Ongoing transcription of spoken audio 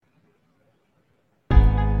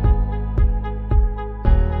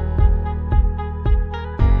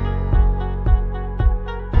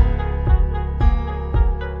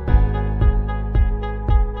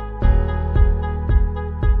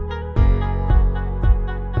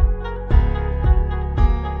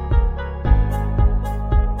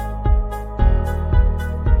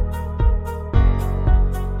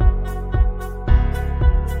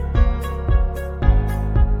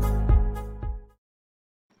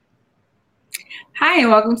Hi,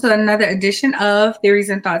 and welcome to another edition of Theories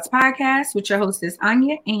and Thoughts podcast with your hostess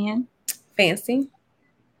Anya. And Fancy.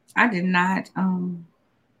 I did not.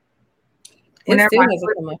 It still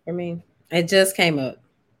hasn't come up for me. It just came up.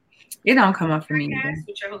 It don't come up for me either.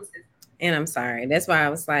 And I'm sorry. That's why I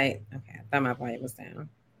was like, okay, I thought my volume was down.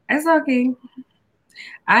 It's okay.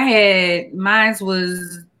 Mine's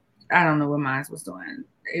was, I don't know what mine's was doing.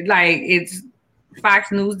 It's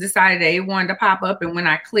Fox News decided that it wanted to pop up, and when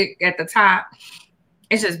I click at the top,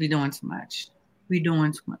 it's just be doing too much. We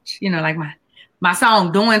doing too much. You know, like my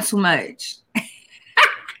song doing too much.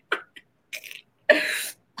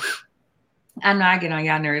 I know I get on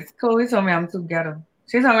y'all nerves. Chloe told me I'm too ghetto.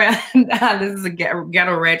 She told me this is a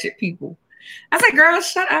ghetto ratchet people. I said, girl,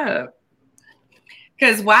 shut up.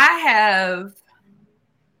 Because I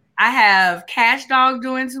have Cash Dog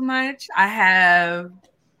doing too much. I have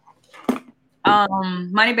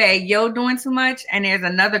Moneybag Yo doing too much. And there's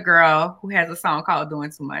another girl who has a song called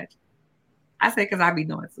Doing Too Much. I say because I be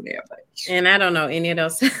doing too damn much. And I don't know any of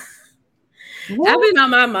those. I've been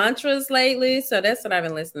on my mantras lately, so that's what I've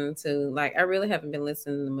been listening to. Like, I really haven't been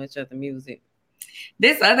listening to much of the music.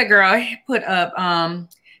 This other girl put up,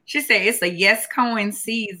 she said it's a Yes Coin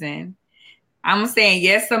season. I'm saying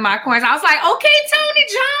yes to my coins. I was like, okay, Tony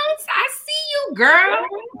Jones, I see you, girl.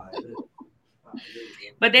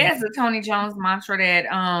 But there's a Tony Jones mantra that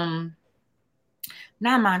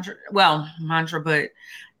not mantra, but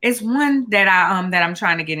it's one that I'm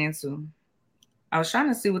trying to get into. I was trying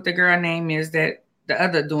to see what the girl name is that the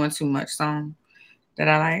other Doing Too Much song that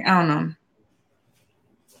I like. I don't know.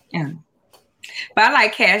 Yeah. But I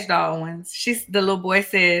like Cash Doll ones. The little boy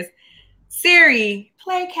says, Siri,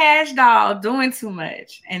 play Cash Doll Doing Too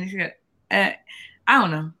Much. And I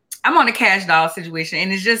don't know. I'm on a Cash Doll situation,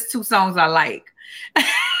 and it's just two songs I like.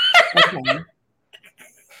 Okay.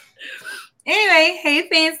 Anyway, hey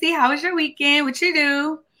Fancy, how was your weekend? What you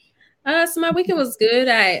do? So my weekend was good.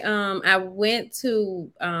 I went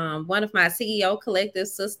to one of my CEO Collective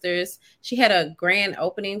sisters. She had a grand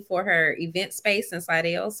opening for her event space in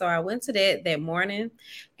Slidell. So I went to that morning,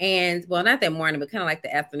 and well, not that morning, but kind of like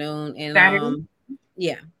the afternoon. And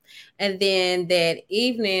yeah. And then that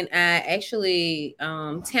evening, I actually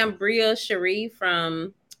Tambria Cherie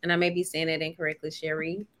from, and I may be saying that incorrectly,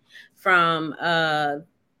 Cherie from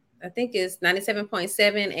I think it's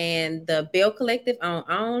 97.7 and the Bell Collective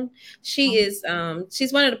on. She is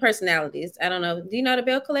she's one of the personalities. I don't know. Do you know the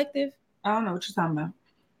Bell Collective? I don't know what you're talking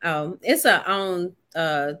about. It's a own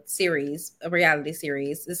series, a reality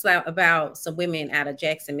series. It's like about some women out of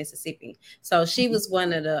Jackson, Mississippi. So she was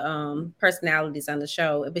one of the personalities on the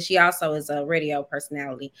show, but she also is a radio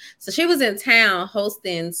personality. So she was in town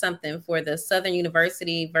hosting something for the Southern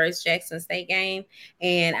University versus Jackson State game,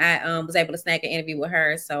 and I was able to snag an interview with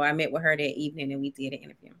her. So I met with her that evening, and we did an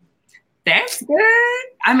interview. That's good.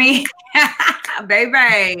 I mean,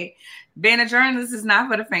 baby, being a journalist is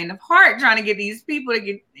not for the faint of heart, trying to get these people to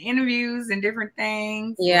get interviews and different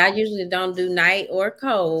things. Yeah, I usually don't do night or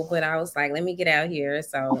cold, but I was like, let me get out here.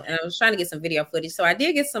 So, and I was trying to get some video footage. So I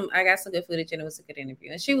got some good footage, and it was a good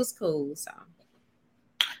interview, and she was cool. So,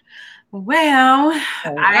 well,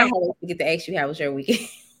 I hope to get to ask you, how was your weekend?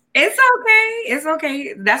 It's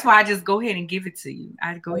okay. That's why I just go ahead and give it to you.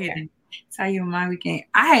 I go ahead and tell you my weekend.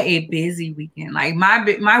 I had a busy weekend. Like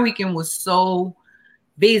my weekend was so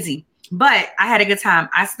busy, but I had a good time.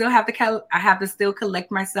 I have to still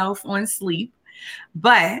collect myself on sleep,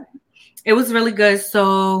 but it was really good.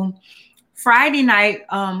 So Friday night,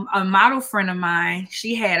 a model friend of mine,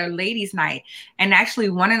 she had a ladies' night, and actually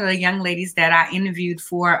one of the young ladies that I interviewed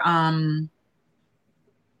for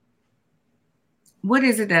what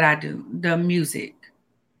is it that I do? The music.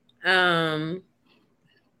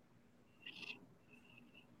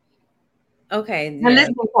 Okay. The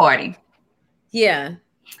listening party. Yeah.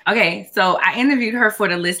 Okay, so I interviewed her for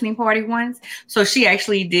the listening party once. So she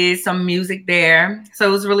actually did some music there. So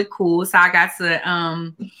it was really cool. So I got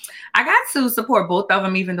to support both of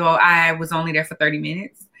them, even though I was only there for 30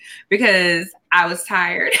 minutes because I was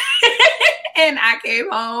tired. And I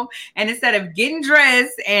came home, and instead of getting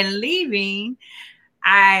dressed and leaving,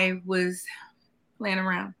 I was playing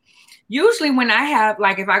around. Usually when I have,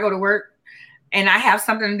 like, if I go to work and I have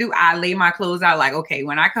something to do, I lay my clothes out like, okay,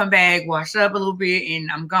 when I come back, wash up a little bit and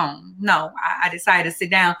I'm gone. No, I decided to sit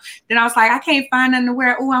down. Then I was like, I can't find nothing to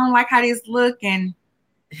wear. Oh, I don't like how this look. And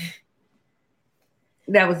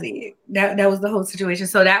that was it. That was the whole situation.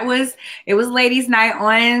 So it was ladies' night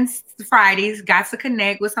on Fridays. Got to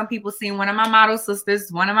connect with some people, seeing one of my model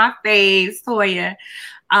sisters, one of my faves, Toya.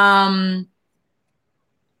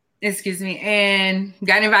 Excuse me, and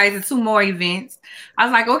got invited to 2 more events. I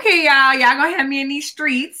was like, okay, y'all gonna have me in these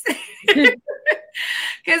streets.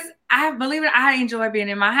 Because I believe it, I enjoy being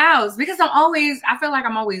in my house because I feel like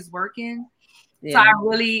I'm always working. So I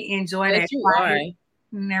really enjoy that But you are.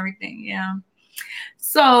 and everything. Yeah.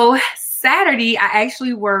 So Saturday, I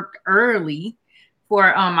actually worked early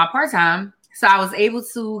for my part-time. So I was able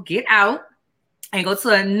to get out and go to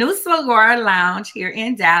a new cigar lounge here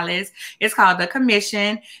in Dallas. It's called The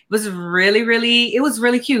Commission. It was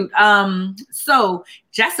really cute. So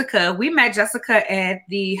Jessica, we met Jessica at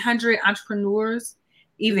the 100 Entrepreneurs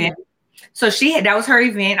event. Mm-hmm. So that was her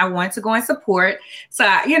event. I wanted to go and support. So,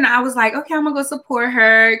 I was like, okay, I'm gonna go support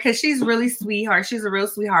her because she's really sweetheart. She's a real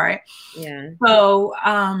sweetheart. Yeah. So,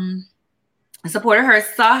 I supported her,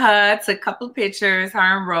 saw her, took a couple of pictures, her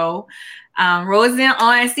and Ro. Ro is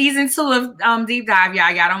on season 2 of Deep Dive,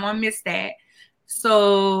 y'all. Y'all don't want to miss that.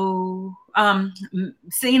 So,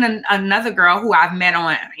 seeing another girl who I've met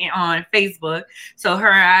on Facebook. So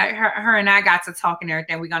her and I got to talk and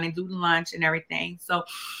everything. We're gonna do lunch and everything. So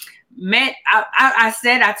met. I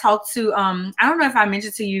said I talked to. I don't know if I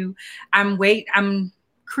mentioned to you. I'm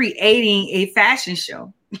creating a fashion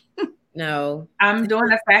show. No. I'm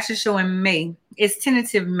doing a fashion show in May. It's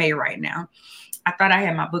tentative May right now. I thought I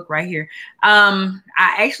had my book right here. I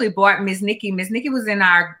actually bought Miss Nikki. Miss Nikki was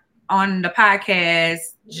on the podcast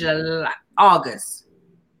August.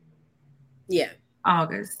 Yeah.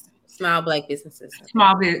 August. Small Black Businesses.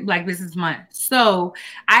 Small Black Business Month. So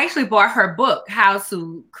I actually bought her book, How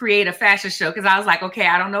to Create a Fashion Show, because I was like, okay,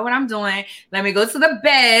 I don't know what I'm doing. Let me go to the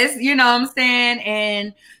best, you know what I'm saying?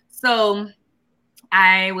 And so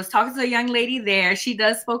I was talking to a young lady there. She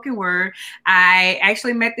does spoken word. I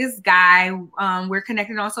actually met this guy. We're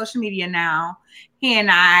connected on social media now. He and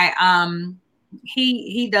I,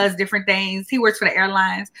 he does different things. He works for the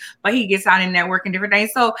airlines, but he gets out and network and different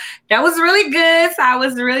things. So that was really good. So that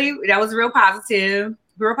was real positive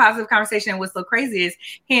conversation. What's so crazy is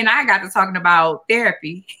he and I got to talking about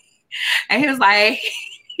therapy. And he was like,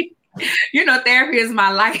 therapy is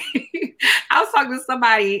my life. I was talking to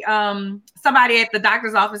somebody at the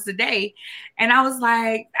doctor's office today, and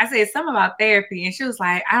I said something about therapy, and she was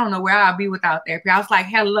like, I don't know where I'll be without therapy. I was like,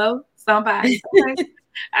 hello, somebody.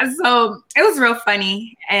 And so it was real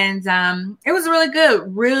funny, and it was really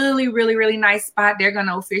good. Really nice spot. They're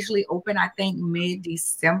gonna officially open, I think,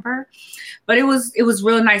 mid-December. But it was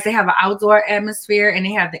real nice. They have an outdoor atmosphere and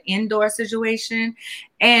they have the indoor situation.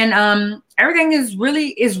 And everything is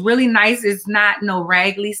really nice. It's not no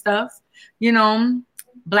raggedy stuff.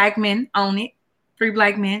 Black men own it. 3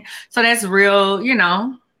 Black men. So that's real,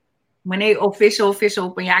 when they official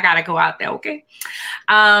open, y'all gotta go out there, okay?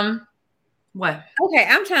 What? Okay,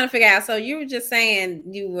 I'm trying to figure out. So you were just saying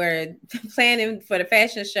you were planning for the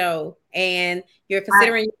fashion show and you're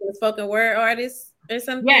considering you a spoken word artist or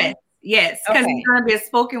something? Yes, because it's going to be a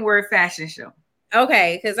spoken word fashion show.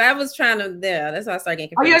 Okay, because I was trying to, that's why I started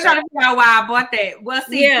getting confused. Oh, you're trying to figure out why I bought that. Well,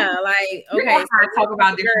 see. Yeah, like, okay. So talk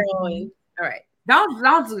about different things. All right.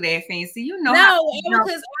 Don't do that, Fancy. No,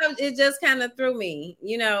 because it just kind of threw me,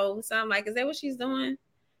 So I'm like, is that what she's doing?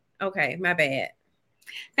 Okay, my bad.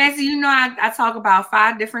 Fancy, I talk about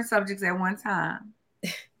 5 different subjects at one time.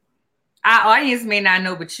 Our audience may not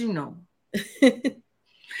know, but you know.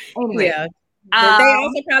 Anyway. Yeah. They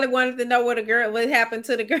also probably wanted to know what happened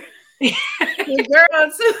to the girl. The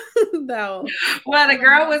girl too, though. Well, the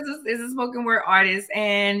girl is a spoken word artist,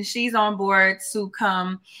 and she's on board to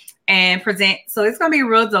come and present. So it's gonna be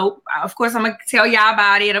real dope. Of course, I'm gonna tell y'all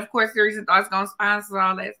about it. Of course, Theories and Thoughts gonna sponsor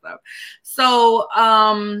all that stuff. So,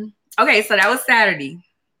 okay, so that was Saturday.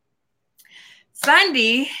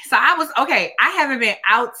 Sunday, so I haven't been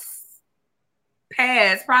out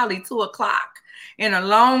past probably 2:00 in a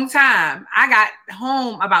long time. I got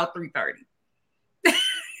home about 3:30.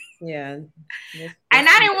 Yeah. And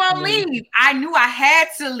I didn't want to leave. I knew I had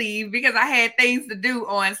to leave because I had things to do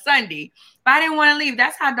on Sunday. But I didn't want to leave.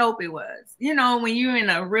 That's how dope it was. When you're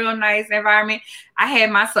in a real nice environment. I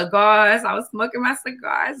had my cigars. I was smoking my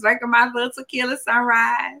cigars, drinking my little tequila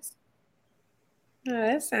sunrise. Oh,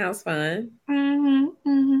 that sounds fun.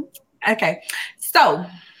 Okay. So,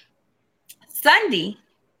 Sunday,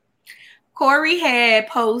 Corey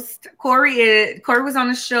was on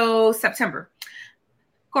the show September.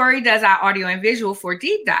 Corey does our audio and visual for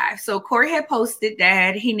Deep Dive. So Corey had posted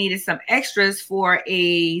that he needed some extras for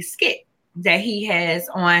a skit that he has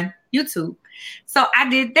on YouTube. So I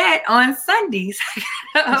did that on Sundays.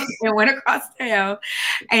 And went across town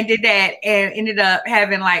and did that and ended up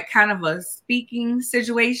having like kind of a speaking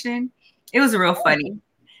situation. It was real funny.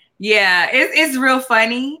 Yeah, it's real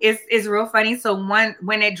funny. It's real funny. So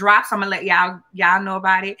when it drops, I'm gonna let y'all know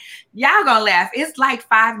about it. Y'all gonna laugh. It's like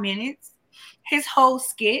 5 minutes. his whole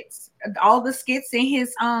skits, all the skits in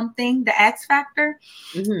his thing, the X Factor,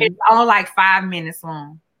 it's all like 5 minutes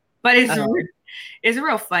long. But it's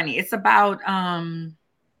real funny. It's about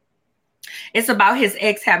his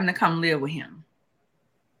ex having to come live with him.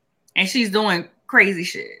 And she's doing crazy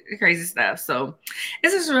shit, crazy stuff. So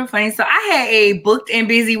this is real funny. So I had a booked and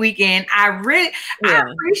busy weekend. I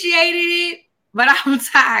appreciated it, but I'm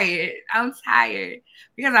tired.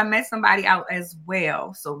 Because I met somebody out as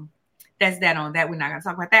well. So that's that on that. We're not gonna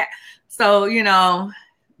talk about that. So,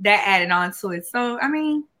 that added on to it. So I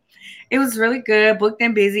mean, it was really good, booked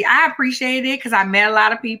and busy. I appreciated it because I met a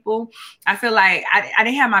lot of people. I feel like I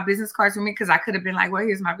didn't have my business cards with me because I could have been like, well,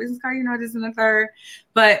 here's my business card, this and the third.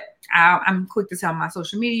 But I'm quick to tell my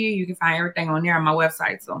social media. You can find everything on there on my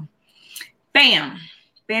website. So bam,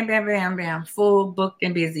 bam, bam, bam, bam. Full booked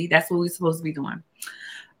and busy. That's what we're supposed to be doing.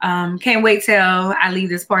 Can't wait till I leave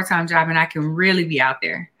this part-time job and I can really be out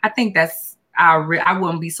there. I think I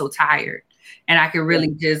wouldn't be so tired and I could really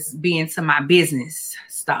just be into my business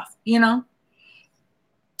stuff,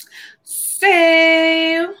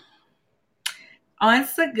 So on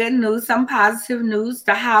to good news, some positive news.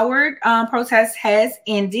 The Howard protest has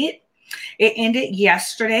ended. It ended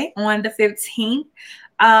yesterday on the 15th.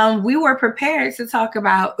 We were prepared to talk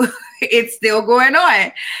about it's still going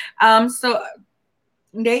on. So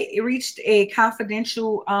they reached a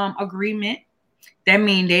confidential agreement. That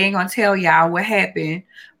means they ain't gonna tell y'all what happened,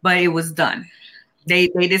 but it was done. They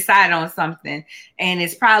decided on something, and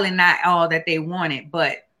it's probably not all that they wanted,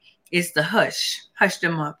 but it's the hush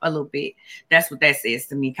them up a little bit. That's what that says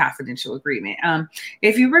to me, confidential agreement.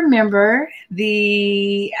 If you remember,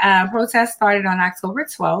 the protest started on October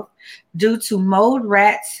 12th due to mold,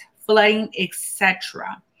 rats, flooding,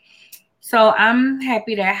 etc. So I'm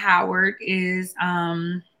happy that Howard is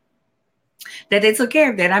that they took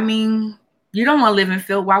care of that. I mean, you don't want to live in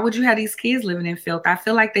filth. Why would you have these kids living in filth? I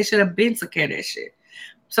feel like they should have been took care of that shit.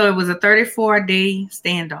 So it was a 34-day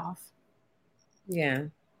standoff. Yeah.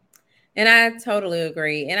 And I totally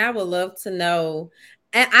agree. And I would love to know.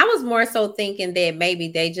 And I was more so thinking that maybe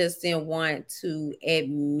they just didn't want to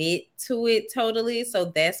admit to it totally.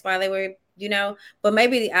 So that's why they were, but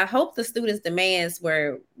maybe I hope the students' demands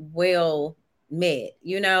were well met,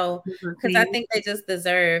 because I think they just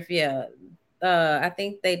deserve, I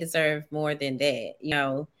think they deserve more than that,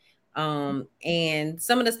 and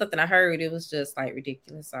some of the stuff that I heard, it was just like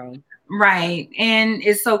ridiculous. So right. And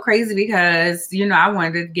it's so crazy because I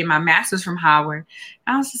wanted to get my master's from Howard.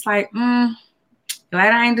 I was just like, glad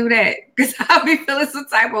I ain't do that because I'll be feeling some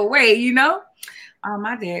type of way, my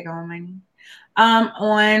dad going money.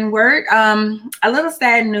 Onward, a little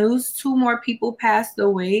sad news. 2 more people passed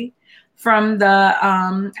away from the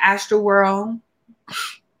Astroworld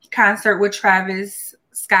concert with Travis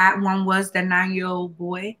Scott. One was the 9-year-old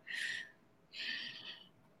boy.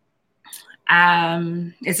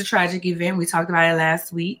 It's a tragic event. We talked about it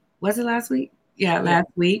last week. Was it last week? Yeah, last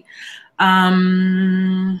week. I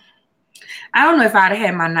don't know if I'd have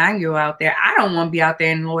had my 9-year-old out there. I don't want to be out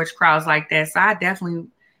there in large crowds like that. So I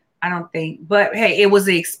don't think. But hey, it was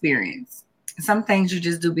an experience. Some things you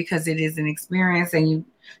just do because it is an experience, and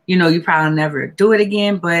you probably never do it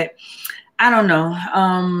again. But I don't know.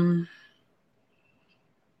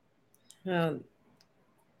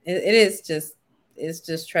 It's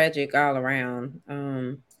just tragic all around.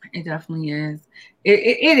 It definitely is.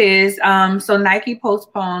 It is. So Nike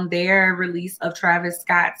postponed their release of Travis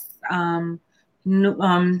Scott's new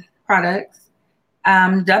products.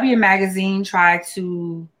 W Magazine tried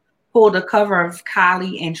to pull the cover of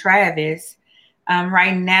Kylie and Travis.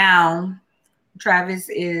 Right now, Travis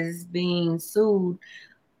is being sued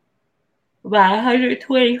by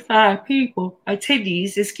 125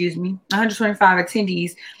 attendees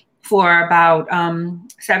for about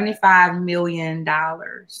 $75 million.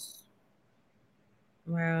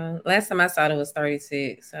 Wow. Last time I saw it was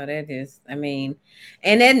 36. So that is, and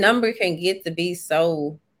that number can get to be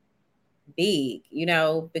so big,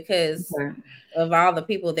 because of all the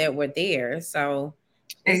people that were there. So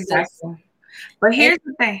exactly. But here's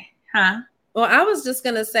the thing, huh? Well, I was just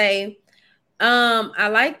gonna say, I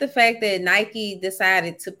like the fact that Nike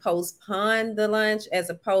decided to postpone the lunch as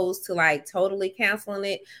opposed to like totally canceling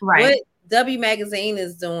it. Right. What W Magazine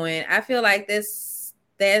is doing, I feel like I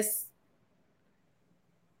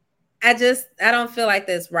don't feel like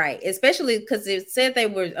that's right, especially because it said they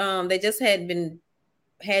were they just had been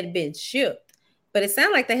shipped, but it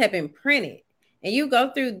sounded like they had been printed. And you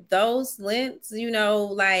go through those links,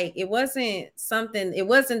 like it wasn't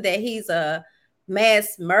that he's a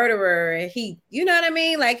mass murderer and he, what I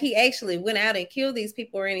mean? Like he actually went out and killed these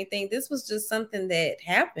people or anything. This was just something that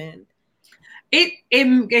happened.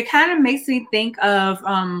 it kind of makes me think of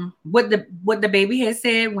what the baby had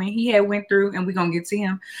said when he had went through, and we're gonna get to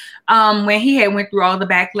him, when he had went through all the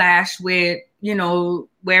backlash with, you know,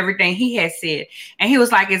 with everything he had said. And he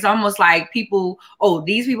was like, it's almost like people, oh,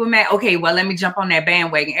 these people mad, okay, well, let me jump on that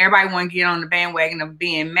bandwagon. Everybody want to get on the bandwagon of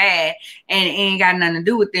being mad, and it ain't got nothing to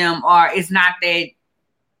do with them, or it's not that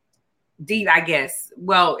deep, I guess.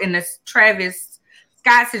 Well, in this Travis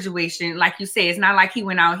Scott situation, like you said, it's not like he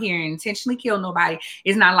went out here and intentionally killed nobody.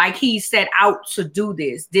 It's not like he set out to do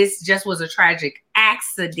this. This just was a tragic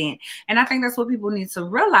accident. And I think that's what people need to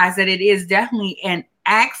realize, that it is definitely an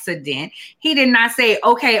accident. He did not say,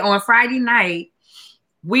 okay, on Friday night,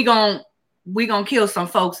 we gonna kill some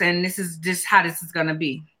folks, and this is just how this is gonna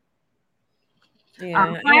be.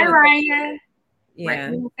 Yeah. Hi, Ryan. Yeah.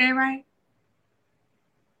 Right, you say right?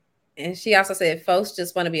 And she also said folks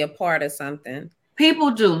just want to be a part of something. People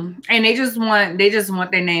do, and they just want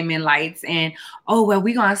their name in lights, and oh well,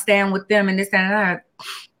 we gonna stand with them and this and that.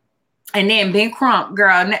 And then Ben Crump,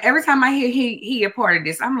 girl, every time I hear he a part of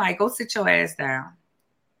this, I'm like, go sit your ass down.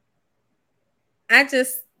 I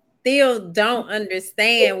just still don't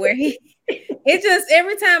understand where he. It just,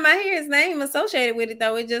 every time I hear his name associated with it,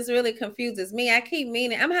 though, it just really confuses me. I keep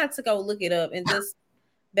meaning I'm gonna have to go look it up and just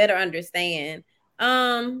better understand.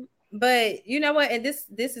 But you know what? And this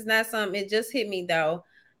is not something, it just hit me though.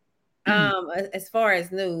 As far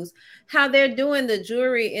as news, how they're doing the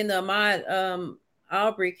jury in the Ahmaud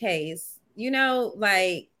Arbery case, you know,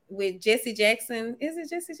 like with Jesse Jackson. Is it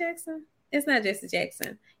Jesse Jackson? It's not Jesse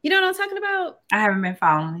Jackson. You know what I'm talking about? I haven't been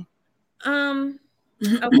following.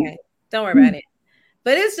 Okay, don't worry about it.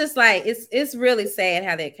 But it's just like, it's really sad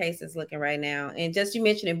how that case is looking right now. And just you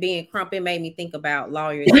mentioning being Crump, it made me think about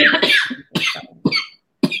lawyers.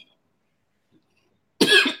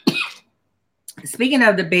 Speaking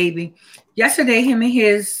of the baby, yesterday him and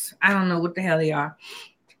his, I don't know what the hell they are,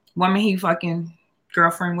 woman he fucking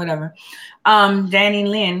girlfriend, whatever, Danny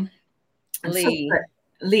Lynn.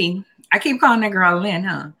 Lee. I keep calling that girl Lynn,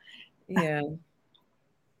 huh? Yeah.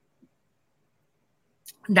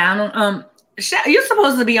 Down on you're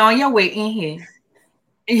supposed to be on your way in here.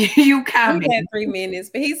 You coming? We had 3 minutes,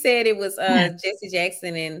 but he said it was Jesse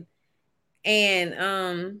Jackson and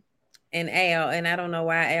Al, and I don't know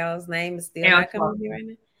why Al's name is still not coming here right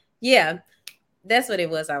now. Yeah, that's what it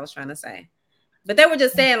was I was trying to say. But they were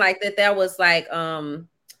just saying like that was like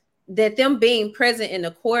that them being present in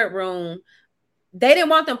the courtroom, they didn't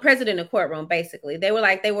want them present in the courtroom, basically. They were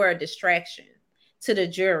like, they were a distraction to the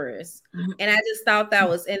jurors. And I just thought that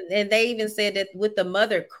was, and they even said that with the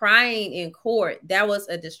mother crying in court, that was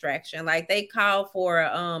a distraction. Like they called for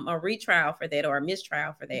a retrial for that, or a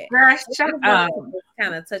mistrial for that. Girl, shut up.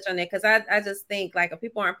 Kind of touch on that, because I just think like if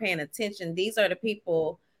people aren't paying attention, these are the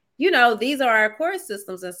people, you know, these are our court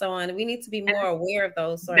systems and so on. We need to be more aware of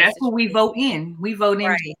those. That's what we vote in. We vote in.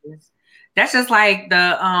 Right. That's just like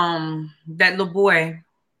the that little boy.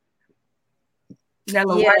 That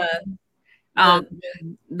little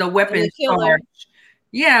the weapon charge.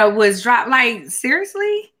 Yeah, was dropped. Like,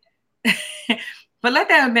 seriously? But let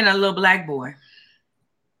that have been a little black boy.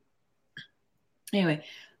 Anyway,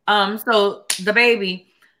 so the baby,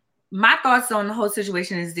 my thoughts on the whole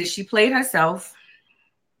situation is that she played herself,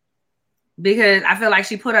 because I feel like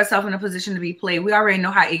she put herself in a position to be played. We already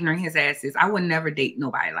know how ignorant his ass is. I would never date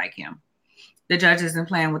nobody like him. The judge isn't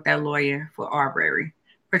playing with that lawyer for Arbery.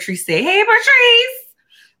 Patrice said, hey, Patrice.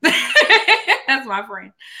 That's my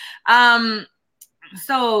friend.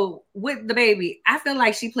 So with the baby, I feel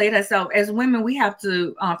like she played herself. As women, we have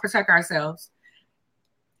to protect ourselves.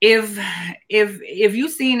 If you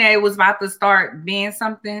seen that it was about to start being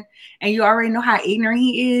something and you already know how ignorant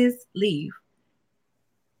he is, leave.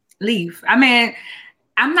 I mean,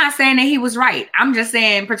 I'm not saying that he was right. I'm just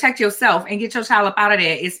saying protect yourself and get your child up out of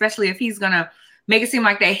there, especially if he's gonna make it seem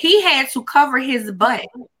like that. He had to cover his butt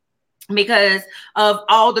because of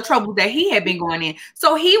all the trouble that he had been going in.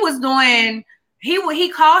 So he was doing, he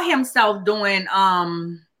called himself doing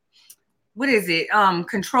what is it?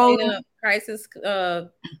 Control crisis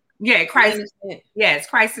crisis management. Yes,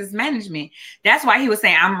 crisis management. That's why he was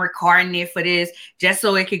saying I'm recording it for this, just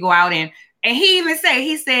so it could go out and he even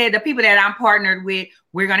said the people that I'm partnered with,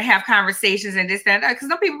 we're gonna have conversations and this and that. Because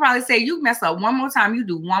some people probably say you mess up one more time, you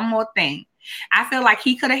do one more thing. I feel like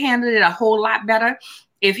he could have handled it a whole lot better.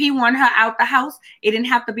 If he wanted her out the house, it didn't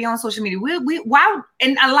have to be on social media. Why?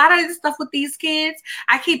 And a lot of this stuff with these kids,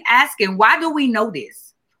 I keep asking, why do we know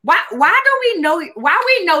this? Why do we know? Why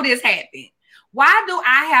we know this happened? Why do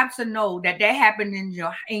I have to know that happened in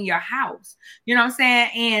your house? You know what I'm saying?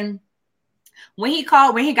 And when he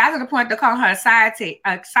got to the point to call her a side chick,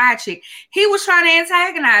 he was trying to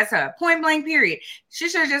antagonize her, point blank, period. She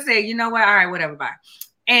should have just said, you know what, all right, whatever, bye.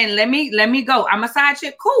 And let me go. I'm a side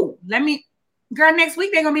chick, cool. Girl, next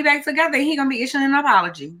week they're gonna be back together. He gonna be issuing an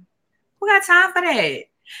apology. Who got time for that?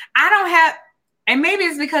 I don't have, and maybe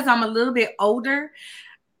it's because I'm a little bit older.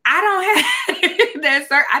 I don't have that,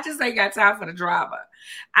 sir. I just ain't got time for the drama.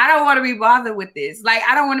 I don't want to be bothered with this. Like,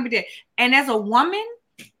 I don't want to be there. And as a woman,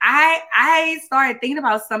 I started thinking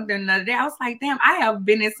about something the other day. I was like, damn, I have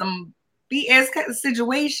been in some BS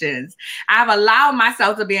situations. I've allowed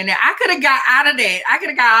myself to be in there. I could have got out of that. I could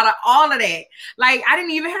have got out of all of that. Like, I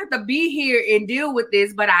didn't even have to be here and deal with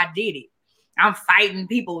this, but I did it. I'm fighting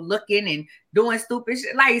people, looking and doing stupid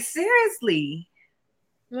shit. Like, seriously.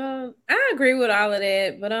 Well, I agree with all of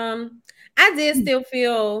that, but I did still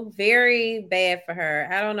feel very bad for her.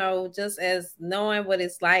 I don't know, just as knowing what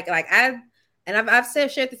it's like. Like, I've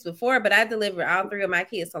shared this before, but I delivered all 3 of my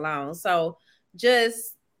kids alone. So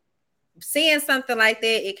just seeing something like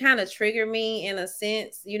that, it kind of triggered me in a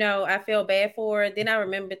sense. You know, I felt bad for her. Then I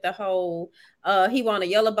remembered the whole he won a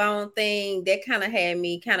yellow bone thing. That kind of had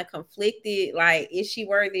me kind of conflicted. Like, is she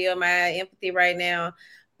worthy of my empathy right now?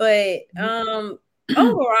 But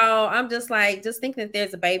overall, I'm just thinking that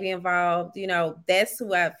there's a baby involved. You know, that's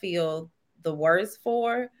who I feel the worst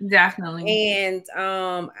for. Definitely. And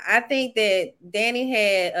I think that Danny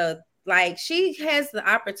had she has the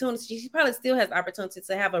opportunity. She probably still has the opportunity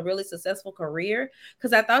to have a really successful career,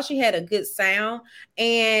 because I thought she had a good sound,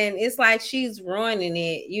 and it's like she's ruining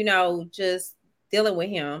it, you know, just dealing with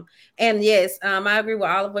him. And yes, I agree with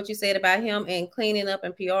all of what you said about him and cleaning up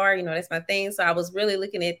and PR. You know, that's my thing. So I was really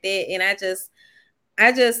looking at that, and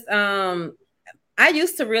I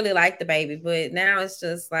used to really like the baby, but now it's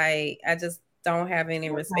just like I just don't have any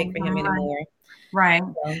respect for him anymore. Right.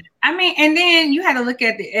 So. I mean, and then you had to look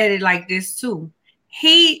at it like this too.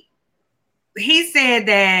 He said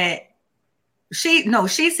that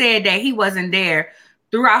she said that he wasn't there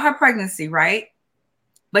throughout her pregnancy, right?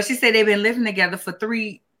 But she said they've been living together for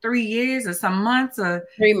three years or some months, or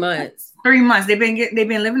 3 months. 3 months. They've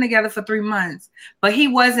been living together for 3 months, but he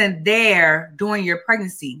wasn't there during your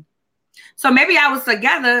pregnancy. So maybe I was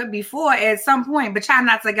together before at some point, but y'all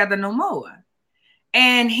not together no more.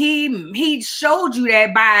 And he showed you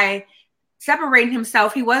that by separating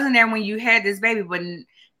himself. He wasn't there when you had this baby, but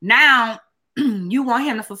now you want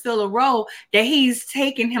him to fulfill a role that he's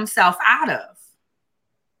taken himself out of.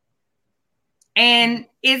 And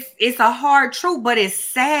it's a hard truth, but it's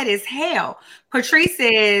sad as hell. Patrice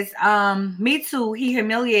says, me too. He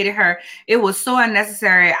humiliated her. It was so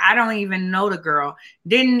unnecessary. I don't even know the girl.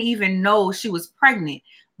 Didn't even know she was pregnant.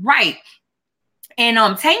 Right. And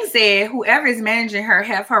Tank said, whoever is managing her,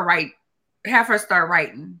 have her start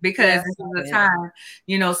writing, because this is the time.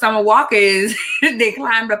 You know, Summer Walker they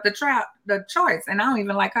climbed up the charts, and I don't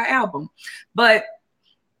even like her album. But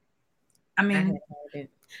I mean,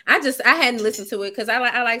 I hadn't listened to it because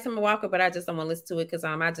I like Summer Walker, but I just don't want to listen to it because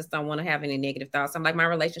I just don't want to have any negative thoughts. I'm like, my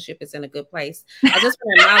relationship is in a good place. I just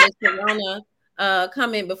want to acknowledge Sharona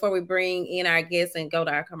comment before we bring in our guests and go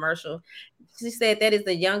to our commercial. She said that is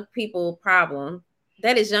the young people problem.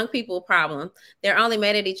 That is young people problem. They're only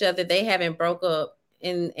mad at each other. They haven't broke up.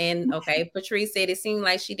 And okay, Patrice said it seemed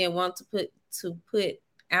like she didn't want to put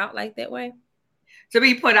out like that way. To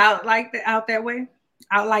be put out like that, that way.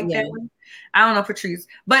 That way. I don't know, Patrice,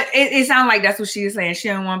 but it sounds like that's what she was saying. She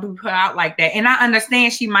didn't want to be put out like that. And I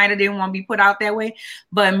understand she might have didn't want to be put out that way.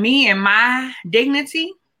 But me and my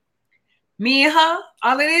dignity, me and her,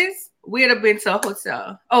 all it is, we'd have been to a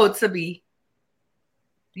hotel. Oh, to be.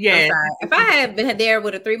 Yeah. If I had been there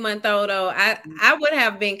with a 3-month-old, though, I would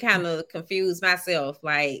have been kind of confused myself.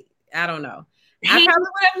 Like, I don't know. I probably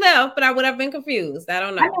would have left, but I would have been confused. I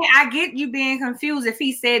don't know. I mean, I get you being confused if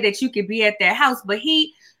he said that you could be at that house, but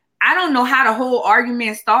I don't know how the whole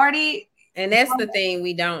argument started. And that's the thing,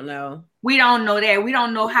 we don't know. We don't know that. We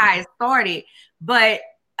don't know how it started. But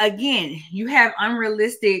again, you have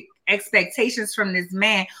unrealistic expectations from this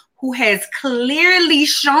man who has clearly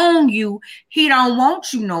shown you he don't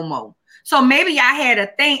want you no more. So maybe I had a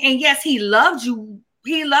thing, and yes, he loved you.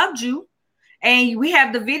 He loved you. And we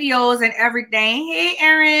have the videos and everything. Hey,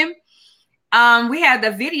 Aaron. We have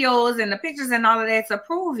the videos and the pictures and all of that to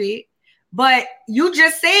prove it. But you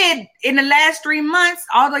just said in the last 3 months,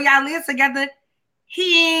 although y'all live together,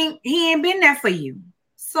 he ain't been there for you.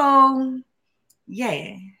 So,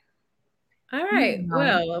 yeah. All right.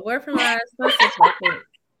 Well, a word from our sponsors.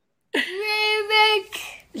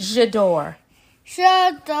 J'adore.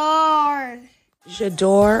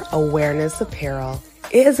 J'adore Awareness Apparel.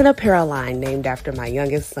 It is an apparel line named after my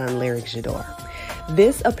youngest son, Lyric J'adore.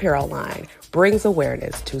 This apparel line brings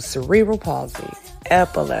awareness to cerebral palsy,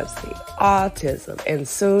 epilepsy, autism, and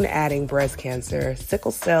soon adding breast cancer,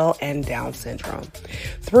 sickle cell, and Down syndrome.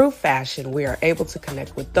 Through fashion, we are able to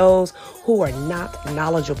connect with those who are not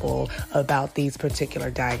knowledgeable about these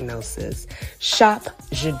particular diagnoses. Shop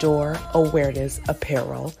J'adore Awareness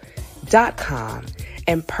Apparel.com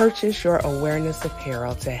and purchase your awareness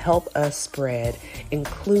apparel to help us spread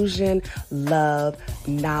inclusion, love,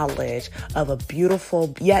 knowledge of a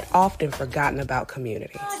beautiful yet often forgotten about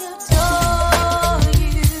community.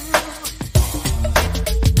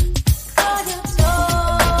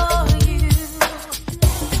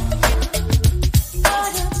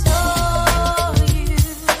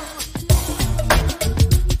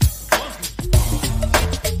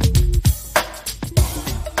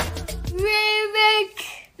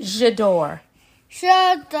 J'adore.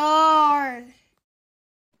 J'adore.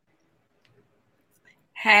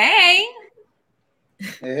 Hey.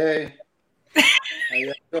 Hey. How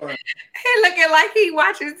you doing? He looking like he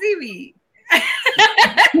watching TV.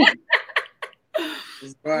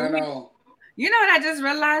 What's going on? You know what I just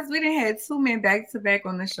realized? We didn't have 2 men back to back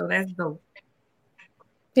on the show. That's dope.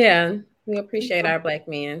 Yeah, we appreciate our Black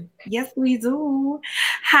men. Yes, we do.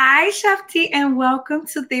 Hi, Chef T, and welcome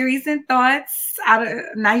to Theories and Thoughts.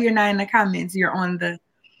 Now you're not in the comments. You're on the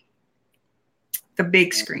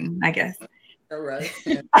big screen, I guess. All right.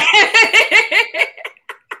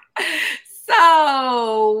 So,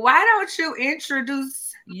 why don't you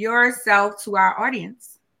introduce yourself to our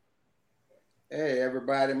audience? Hey,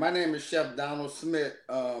 everybody. My name is Chef Donald Smith.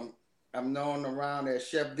 I'm known around as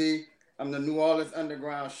Chef D. I'm the New Orleans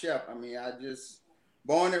Underground Chef. I mean, I just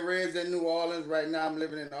born and raised in New Orleans. Right now, I'm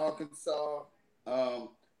living in Arkansas.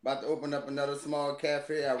 About to open up another small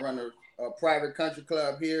cafe. I run a private country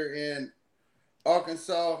club here in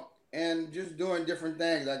Arkansas and just doing different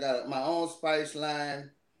things. I got my own spice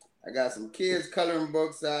line. I got some kids coloring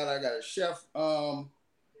books out. I got a chef. I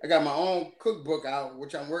got my own cookbook out,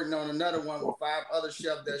 which I'm working on another one with 5 other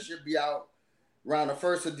chefs that should be out around the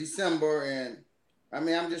 1st of December. And I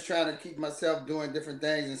mean, I'm just trying to keep myself doing different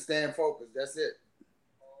things and staying focused. That's it.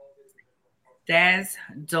 That's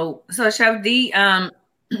dope. So Chef D,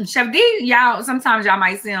 y'all, sometimes y'all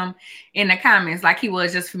might see him in the comments like he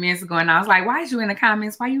was just a few minutes ago. And I was like, why is you in the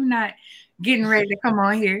comments? Why you not getting ready to come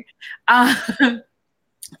on here? I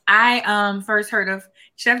first heard of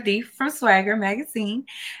Chef D from Swagger Magazine.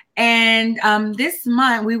 And this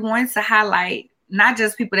month we wanted to highlight not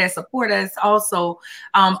just people that support us, also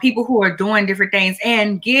people who are doing different things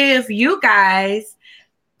and give you guys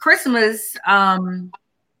Christmas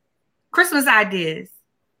ideas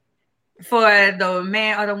for the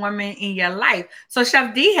man or the woman in your life. So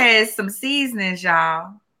Chef D has some seasonings,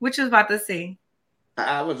 y'all. What you was about to say?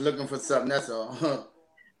 I was looking for something, that's all.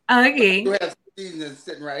 Okay. You have seasonings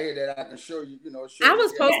sitting right here that I can show you, I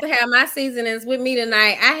was supposed to have my seasonings with me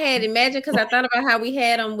tonight. I had imagined, because I thought about how we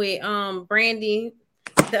had them with Brandy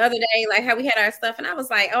the other day, like how we had our stuff, and I was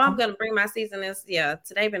like, oh, I'm gonna bring my seasonings. Yeah,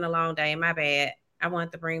 today been a long day, my bad. I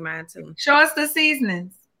wanted to bring mine too. Show us the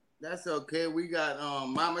seasonings. That's okay. We got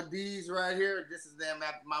Mama D's right here. This is them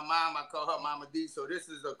after my mom. I call her Mama D. So this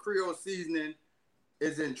is a Creole seasoning.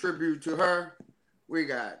 It's in tribute to her. We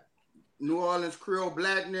got New Orleans Creole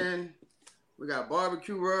blackening. We got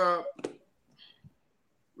barbecue rub.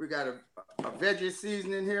 We got a veggie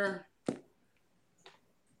seasoning here.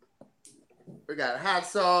 We got hot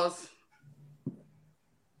sauce.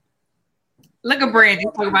 Look at Brandy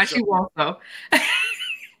talking about she wants so.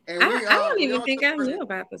 I don't even think I knew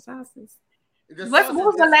about the sauces. What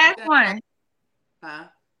was the last one? Huh?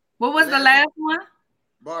 What was the last one?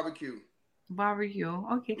 Barbecue. Barbecue.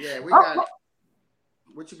 Okay. Yeah, we got.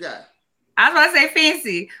 What you got? I was about to say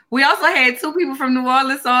fancy. We also had 2 people from New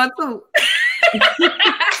Orleans on too.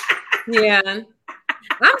 Yeah.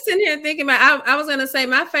 I'm sitting here thinking about. I was gonna say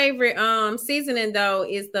my favorite seasoning though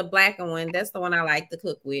is the blackened one. That's the one I like to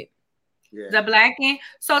cook with. Yeah. The blackened.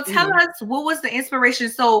 So tell us, what was the inspiration?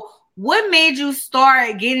 So what made you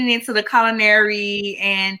start getting into the culinary?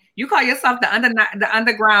 And you call yourself the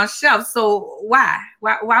underground chef. So why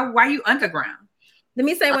you underground? Let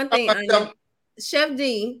me say one thing, Chef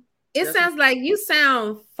D. It sounds like you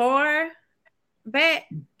sound far back.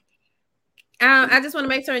 I just want to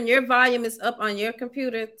make sure your volume is up on your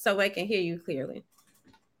computer so I can hear you clearly.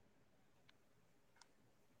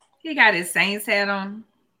 He got his Saints hat on.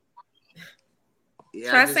 Yeah,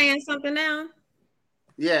 try saying something now.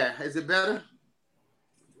 Yeah, is it better?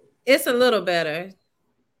 It's a little better.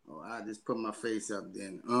 Oh, I just put my face up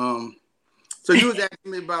then. So you was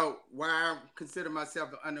asking me about why I consider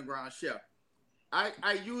myself an underground chef.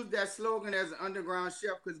 I use that slogan as an underground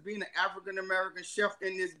chef because being an African-American chef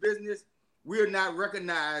in this business, we're not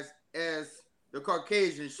recognized as the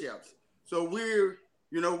Caucasian chefs. So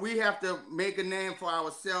we have to make a name for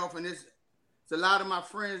ourselves. And it's a lot of my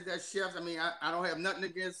friends that chefs. I mean, I don't have nothing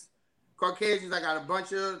against Caucasians. I got a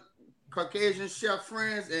bunch of Caucasian chef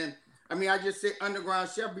friends. And I mean, I just say underground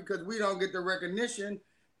chef because we don't get the recognition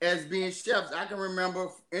as being chefs. I can remember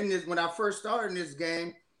when I first started in this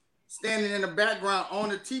game, standing in the background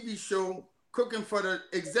on a TV show, cooking for the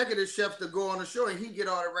executive chefs to go on the show, and he get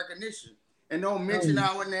all the recognition. And don't mention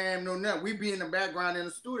our name, no nothing. We be in the background in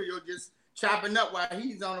the studio just chopping up while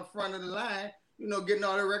he's on the front of the line, getting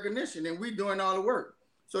all the recognition, and we doing all the work.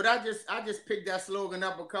 So I just picked that slogan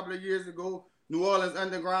up a couple of years ago, New Orleans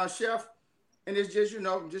Underground Chef, and it's just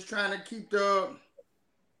just trying to keep the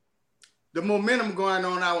momentum going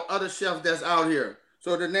on our other chefs that's out here.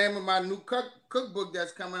 So the name of my new cookbook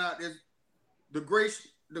that's coming out is the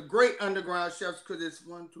Great Underground Chefs, because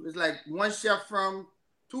it's like one chef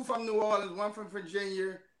two from New Orleans, one from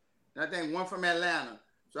Virginia, and I think one from Atlanta.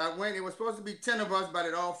 So it was supposed to be 10 of us, but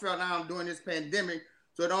it all fell down during this pandemic.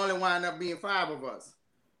 So it only wound up being 5 of us.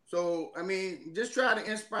 So, I mean, just try to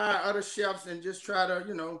inspire other chefs and just try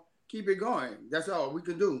to, keep it going. That's all we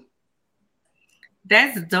can do.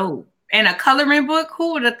 That's dope. And a coloring book?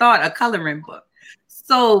 Who would have thought a coloring book?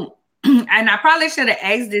 So, and I probably should have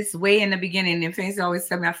asked this way in the beginning. And fans always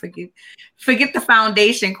tell me I forget the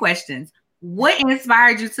foundation questions. What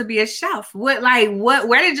inspired you to be a chef? Where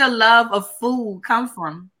did your love of food come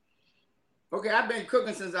from? Okay, I've been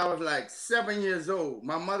cooking since I was like 7 years old.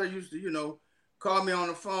 My mother used to, call me on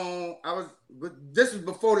the phone. This was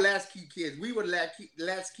before Latchkey Kids. We were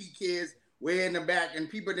Latchkey Kids way in the back, and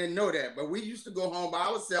people didn't know that. But we used to go home by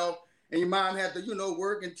ourselves, and your mom had to,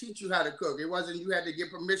 work and teach you how to cook. It wasn't you had to get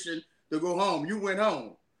permission to go home. You went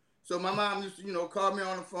home. So my mom used to, call me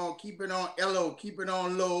on the phone, keep it on LO, keep it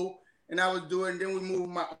on low. And I was doing, then we moved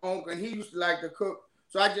my uncle, and he used to like to cook.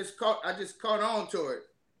 So I just caught on to it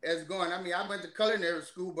as going. I mean, I went to culinary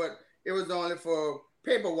school, but it was only for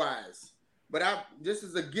paper-wise. But this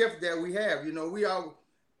is a gift that we have.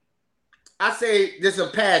 I say this is a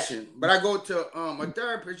passion, but I go to a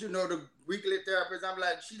therapist, the weekly therapist.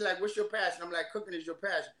 She's like, what's your passion? I'm like, cooking is your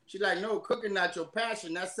passion. She's like, no, cooking not your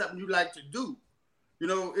passion. That's something you like to do.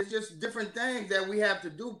 It's just different things that we have to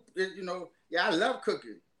do. Yeah, I love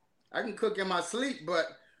cooking. I can cook in my sleep, but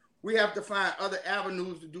we have to find other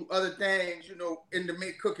avenues to do other things, and to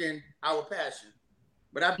make cooking our passion.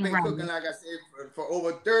 But I've been cooking, like I said, for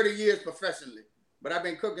over 30 years professionally. But I've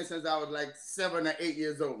been cooking since I was like 7 or 8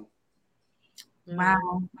 years old.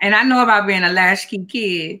 Wow. And I know about being a latchkey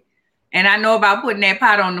kid. And I know about putting that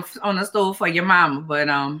pot on the stove for your mama. But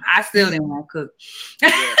I still didn't want to cook.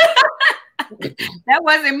 Yeah. That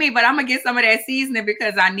wasn't me. But I'm going to get some of that seasoning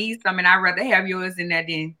because I need some. And I'd rather have yours in there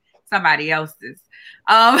than somebody else's.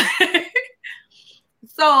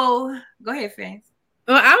 So go ahead, Fans.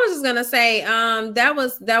 Well, I was just gonna say that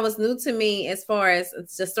was new to me as far as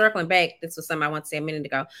just circling back. This was something I wanted to say a minute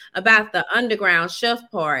ago about the underground chef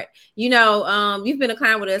part. You've been a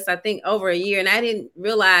client with us, I think, over a year, and I didn't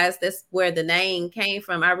realize that's where the name came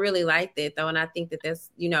from. I really liked it though, and I think that that's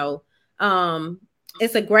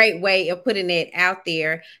it's a great way of putting it out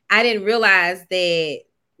there. I didn't realize that.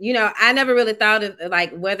 I never really thought of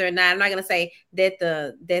like whether or not, I'm not going to say that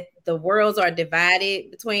the worlds are divided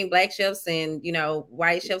between Black chefs and,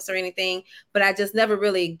 white chefs or anything, but I just never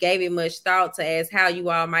really gave it much thought to as how you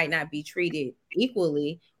all might not be treated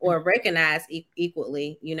equally or recognized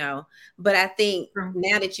equally, but I think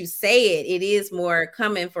now that you say it, it is more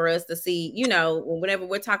common for us to see, whenever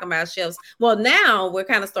we're talking about chefs. Well, now we're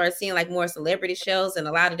kind of starting seeing like more celebrity chefs, and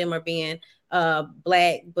a lot of them are being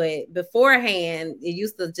Black, but beforehand it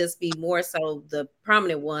used to just be more so the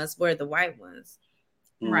prominent ones were the white ones.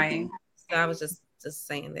 Right. So I was just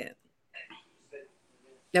saying that.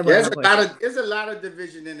 There's a lot of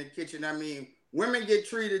division in the kitchen. I mean, women get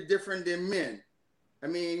treated different than men. I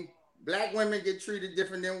mean, Black women get treated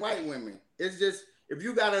different than white women. It's just if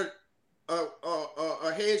you got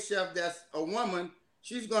a head chef that's a woman,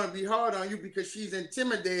 she's gonna be hard on you because she's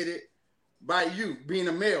intimidated by you being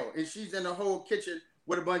a male, and she's in the whole kitchen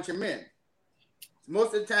with a bunch of men.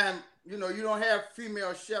 Most of the time, you don't have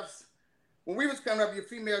female chefs. When we was coming up, your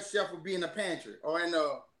female chef would be in the pantry or in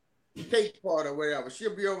the cake part or whatever.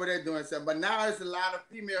 She'll be over there doing something. But now there's a lot of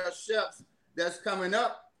female chefs that's coming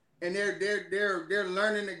up, and they're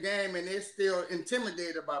learning the game, and they're still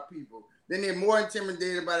intimidated by people. Then they're more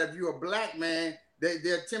intimidated by if you're a Black man,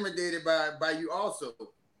 they're intimidated by you also.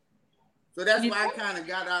 So that's why I kind of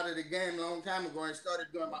got out of the game a long time ago and started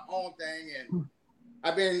doing my own thing. And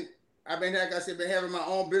I've been, like I said, been having my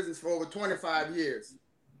own business for over 25 years.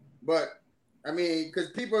 But I mean,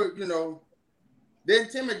 because people, They're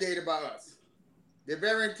intimidated by us. They're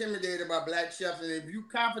very intimidated by black chefs. And if you're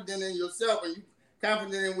confident in yourself and you're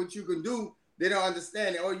confident in what you can do, they don't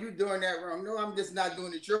understand it. Oh, you're doing that wrong. No, I'm just not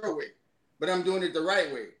doing it your way. But I'm doing it the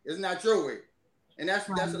right way. It's not your way. And that's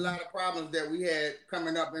a lot of problems that we had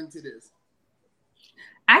coming up into this.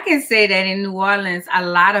 I can say that in New Orleans, a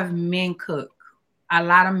lot of men cook. A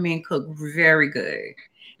lot of men cook very good.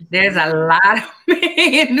 There's a lot of men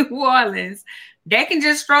in New Orleans that can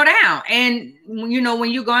just throw down. And, you know,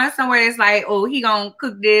 when you're going somewhere, it's like, oh, he going to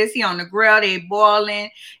cook this. He on the grill. They boiling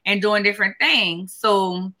and doing different things.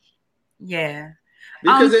 So, yeah.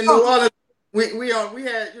 Because in New Orleans, we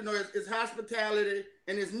had, you know, it's hospitality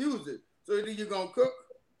and it's music. So either you're going to cook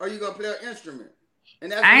or you're going to play an instrument.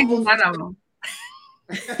 And that's I ain't do none of them.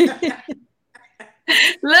 Look at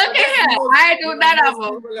him. I ain't do none of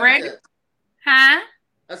them. Right? Huh?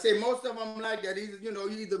 I say most of them like that. Either, you know,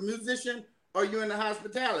 you're either a musician or you're in the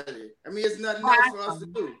hospitality. I mean, it's nothing else for us to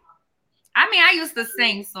do. I mean, I used to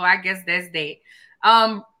sing, so I guess that's that.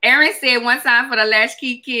 Erin said one time for the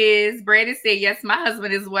Latchkey Kids, Brady said, yes, my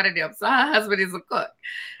husband is one of them. So her husband is a cook.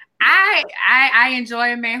 I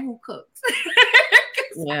enjoy a man who cooks.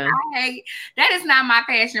 Yeah. That is not my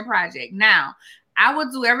passion project. Now, I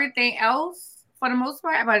would do everything else for the most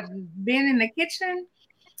part, but being in the kitchen,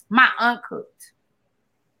 my aunt cooked.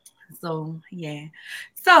 So, yeah.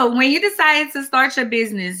 So, when you decided to start your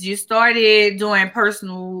business, you started doing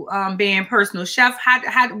being personal chef.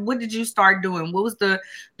 What did you start doing? What was the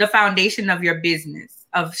foundation of your business,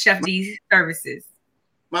 of Chef D Services?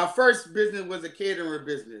 My first business was a catering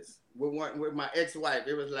business with my ex-wife.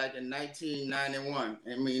 It was like in 1991.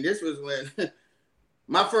 I mean, this was when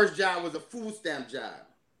my first job was a food stamp job.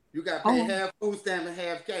 You got paid half food stamp and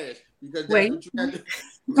half cash because that's what you got to do.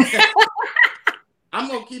 I'm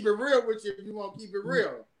gonna keep it real with you if you want to keep it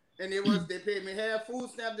real. And they paid me half food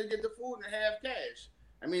stamp to get the food and half cash.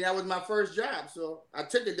 I mean, that was my first job, so I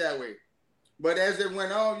took it that way. But as it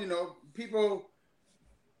went on, you know,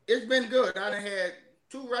 it's been good. I done had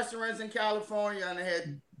 2 restaurants in California.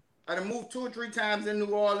 I done moved 2 or 3 times in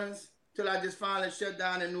New Orleans till I just finally shut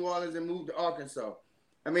down in New Orleans and moved to Arkansas.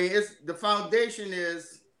 I mean, the foundation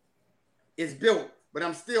is built, but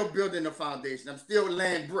I'm still building the foundation. I'm still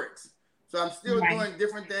laying bricks. So I'm still doing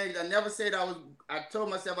different things. I never said I told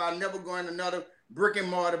myself I'll never go in another brick and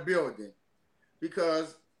mortar building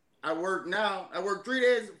because I work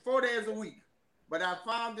 4 days a week. But I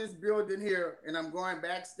found this building here and I'm going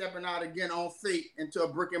back, stepping out again on faith into a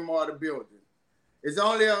brick and mortar building. It's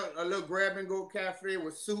only a little grab and go cafe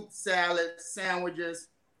with soup, salad, sandwiches,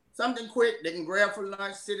 something quick. They can grab for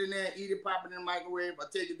lunch, sit in there, eat it, pop it in the microwave, or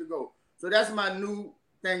take it to go. So that's my new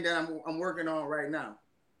thing that I'm working on right now.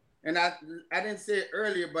 And I didn't say it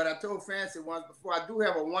earlier, but I told Fancy once before, I do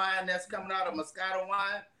have a wine that's coming out, of Moscato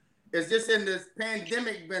wine. It's just in this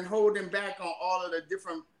pandemic been holding back on all of the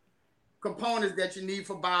different components that you need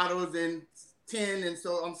for bottles and tin. And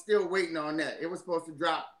so I'm still waiting on that. It was supposed to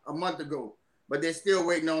drop a month ago, but they're still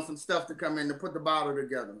waiting on some stuff to come in to put the bottle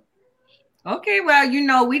together. Okay, well, you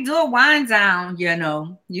know, we do a wine down, you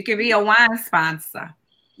know. You can be a wine sponsor.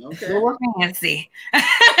 Okay. We're fancy.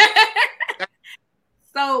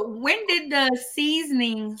 So when did the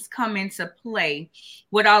seasonings come into play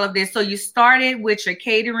with all of this? So you started with your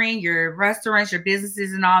catering, your restaurants, your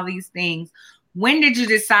businesses, and all these things. When did you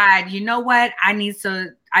decide, you know what, I need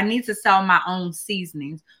to sell my own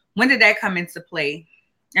seasonings? When did that come into play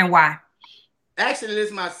and why? Actually, this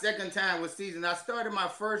is my second time with seasoning. I started my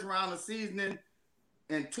first round of seasoning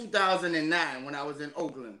in 2009 when I was in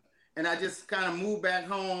Oakland. And I just kind of moved back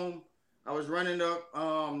home. I was running a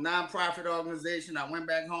nonprofit organization. I went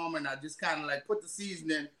back home and I just kind of like put the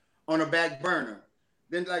seasoning on a back burner.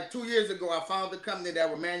 Then like 2 years ago, I found a company that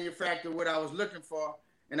would manufacture what I was looking for.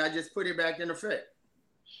 And I just put it back in effect.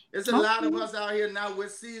 There's a lot of us out here now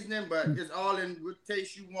with seasoning, but it's all in what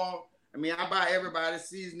taste you want. I mean, I buy everybody's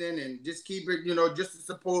seasoning and just keep it, you know, just to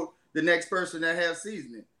support the next person that has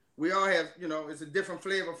seasoning. We all have, you know, it's a different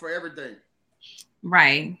flavor for everything.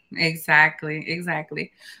 Right.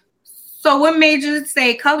 Exactly. So what made you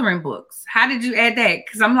say coloring books? How did you add that?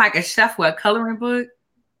 Because I'm like a chef with a coloring book.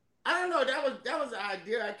 I don't know. That was the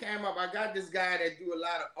idea I came up. I got this guy that do a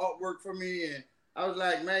lot of artwork for me. And I was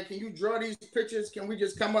like, man, can you draw these pictures? Can we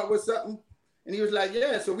just come up with something? And he was like,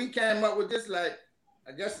 yeah. So we came up with this, like,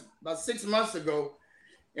 I guess about 6 months ago.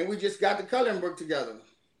 And we just got the coloring book together.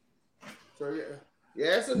 So,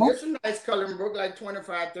 yeah, it's a nice coloring book, like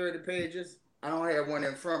 25, 30 pages. I don't have one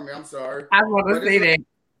in front of me. I'm sorry. I was going to say that.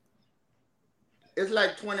 It's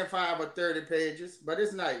like 25 or 30 pages, but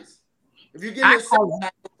it's nice. If you give me a second,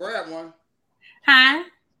 I'll grab one. Huh?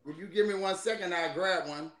 If you give me 1 second, I'll grab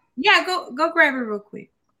one. Yeah, go grab it real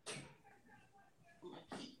quick.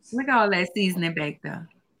 Look at all that seasoning back there.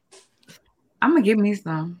 I'm gonna give me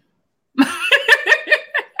some.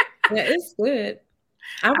 Yeah, it's good.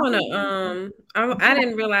 I want to. I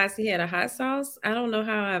didn't realize he had a hot sauce. I don't know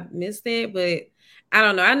how I missed it, but I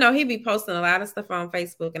don't know. I know he be posting a lot of stuff on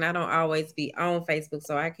Facebook, and I don't always be on Facebook,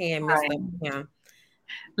 so I can't miss stuff with him.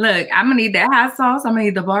 Look, I'm gonna need that hot sauce. I'm gonna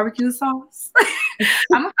need the barbecue sauce.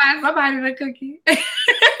 I'm gonna find somebody to cook it.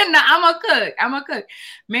 No, I'm a cook.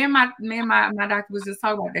 Me and my doctor was just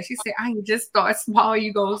talking about that. She said, "I just start small.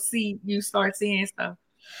 You start seeing stuff."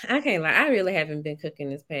 I can't lie. I really haven't been cooking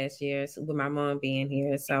this past year with my mom being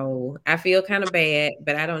here, so I feel kind of bad.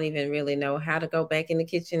 But I don't even really know how to go back in the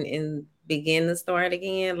kitchen and begin to start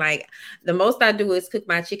again. Like the most I do is cook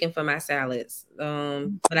my chicken for my salads.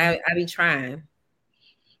 But I be trying.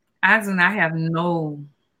 I do not have no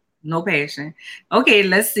passion. Okay,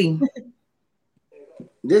 let's see.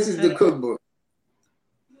 This is the cookbook.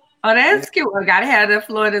 Oh, that's cute. I gotta have the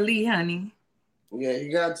Florida Lee, honey. Yeah,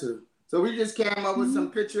 you got to. So we just came up with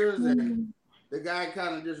some pictures, and the guy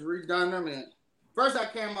kind of just redone them. And first, I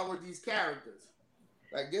came up with these characters.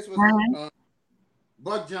 Like this was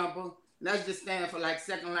Buck Jumper. And that's just standing for like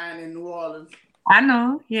second line in New Orleans. I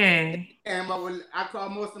know, yeah. I call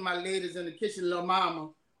most of my ladies in the kitchen Lil Mama.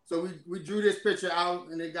 So we drew this picture out,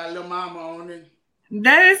 and it got Lil Mama on it.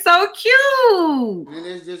 That is so cute. And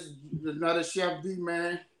it's just another Chef D,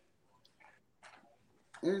 man.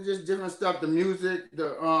 And it's just different stuff. The music,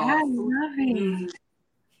 I love it.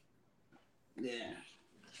 Yeah.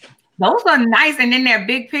 Those are nice, and then they're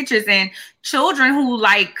big pictures, and children who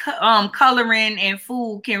like coloring and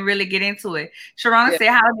food can really get into it. Sharona said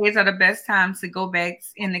holidays are the best times to go back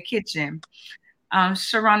in the kitchen.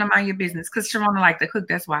 Sharona, mind your business, because Sharona like to cook.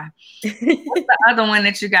 That's why. What's the other one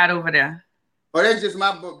that you got over there? Oh, that's just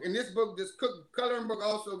my book. In this book, this coloring book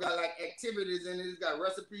also got like activities in it. It's got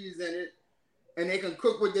recipes in it, and they can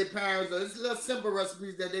cook with their parents. So it's little simple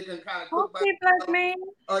recipes that they can kind of cook by themselves,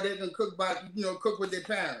 or they can cook cook with their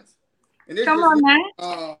parents. And this Come on, man.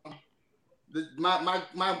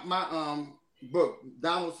 My book,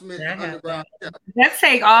 Donald Smith, Underground Chef. Let's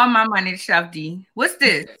take all my money, Chef D. What's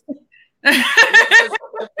this?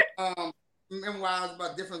 Memoirs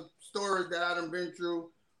about different stories that I done been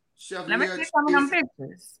through. Chef Let me see some of them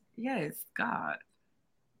pictures. Yes, God.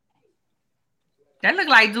 That looked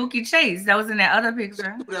like Dookie Chase. That was in that other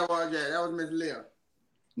picture. That was Miss Leah.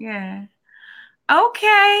 Yeah.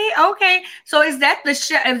 Okay. So is that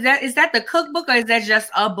the cookbook, or is that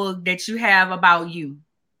just a book that you have about you?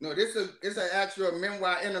 No, it's an actual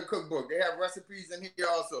memoir in a cookbook. They have recipes in here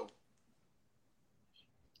also.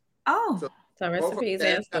 Oh, so recipes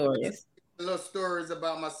and stories. Little stories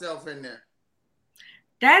about myself in there.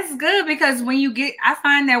 That's good, because I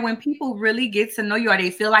find that when people really get to know you, or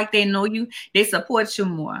they feel like they know you, they support you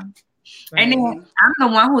more. Right. And then I'm the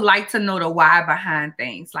one who like to know the why behind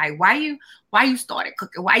things. Like why you started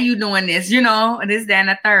cooking, why you doing this, this, that, and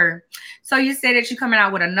the third. So you said that you're coming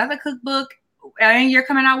out with another cookbook, and you're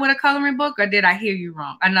coming out with a coloring book, or did I hear you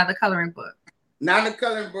wrong? Another coloring book. Not a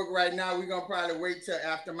coloring book right now. We're gonna probably wait till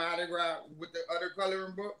after Mardi Gras with the other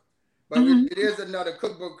coloring book. But it is another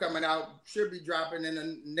cookbook coming out. Should be dropping in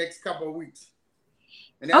the next couple of weeks.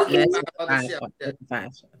 And that's okay.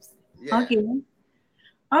 Yeah.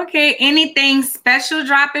 Okay. Anything special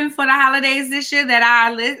dropping for the holidays this year that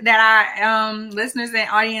our listeners and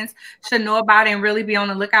audience should know about and really be on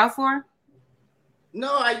the lookout for?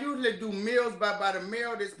 No, I usually do meals, but by the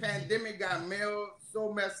mail, this pandemic got mail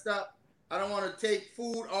so messed up. I don't want to take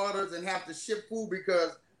food orders and have to ship food,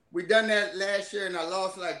 because we done that last year and I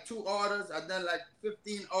lost like 2 orders. I done like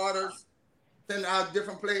 15 orders, sent out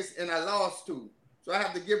different places, and I lost 2. So I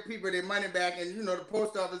have to give people their money back. And the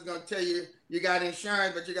post office is gonna tell you got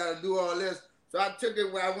insurance, but you gotta do all this. So I took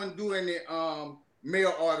it where I wouldn't do any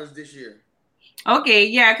mail orders this year. Okay,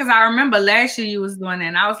 yeah, because I remember last year you was doing that,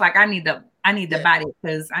 and I was like, I need to buy it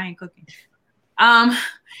because I ain't cooking.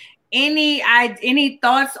 Any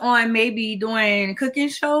thoughts on maybe doing a cooking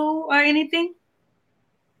show or anything?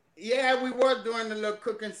 Yeah, we were doing the little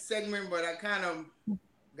cooking segment, but I kind of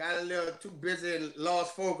got a little too busy and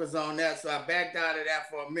lost focus on that, so I backed out of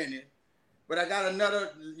that for a minute. But I got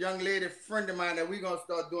another young lady friend of mine that we're gonna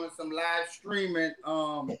start doing some live streaming,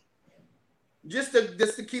 just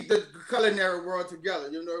to keep the culinary world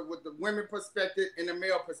together, with the women perspective and the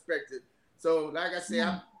male perspective. So, like I said,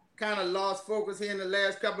 I kind of lost focus here in the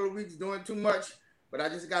last couple of weeks doing too much, but I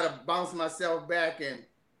just gotta bounce myself back and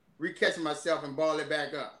recatch myself and ball it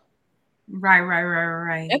back up.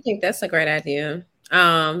 Right. I think that's a great idea.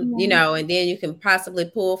 You know, and then you can possibly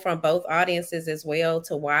pull from both audiences as well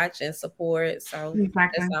to watch and support. So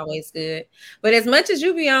that's always good. But as much as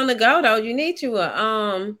you be on the go though, you need you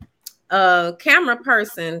a camera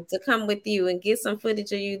person to come with you and get some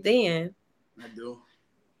footage of you then. I do.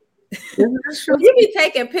 You be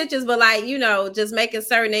taking pictures, but like, you know, just making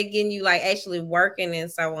certain they're getting you like actually working and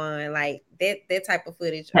so on, like that type of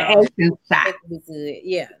footage. That would be good.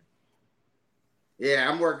 Yeah. Yeah,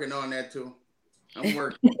 I'm working on that too. I'm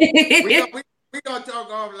working. we gonna talk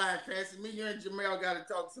offline, Fancy. Me, you, and Jamel gotta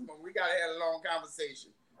talk some more. We gotta have a long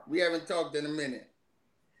conversation. We haven't talked in a minute.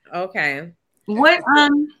 Okay. What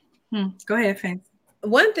go ahead, Fancy.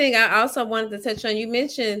 One thing I also wanted to touch on, you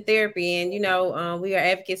mentioned therapy, and you know, we are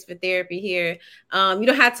advocates for therapy here. You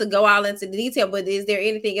don't have to go all into the detail, but is there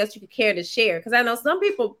anything else you could care to share? Because I know some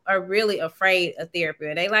people are really afraid of therapy,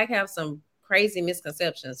 or they like have some crazy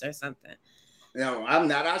misconceptions or something. No, I'm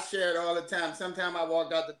not. I share it all the time. Sometimes I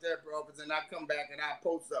walk out the therapy office and I come back and I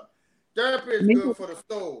post up. Therapy is good for the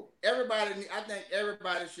soul. I think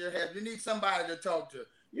everybody should have. You need somebody to talk to.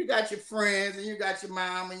 You got your friends and you got your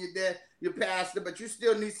mom and your dad, your pastor, but you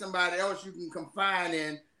still need somebody else you can confide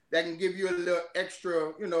in that can give you a little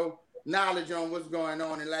extra, you know, knowledge on what's going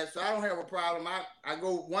on in life. So I don't have a problem. I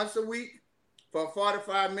go once a week for a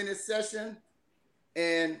 45-minute session.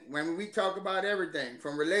 And when we talk about everything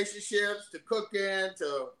from relationships to cooking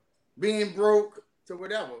to being broke to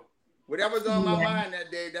whatever's on my mind that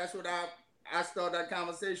day, that's what I start that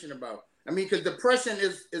conversation about. I mean, because depression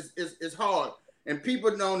is hard. And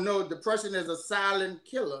people don't know depression is a silent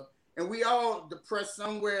killer. And we all depressed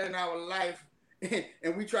somewhere in our life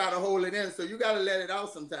and we try to hold it in. So you got to let it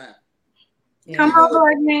out sometime. Come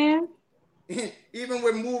on, man. Even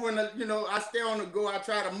with moving, you know, I stay on the go. I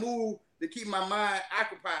try to move to keep my mind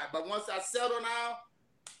occupied. But once I settle down,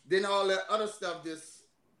 then all that other stuff just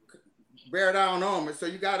bear down on me. So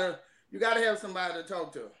you gotta have somebody to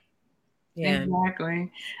talk to. Yeah, exactly.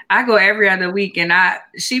 I go every other week, and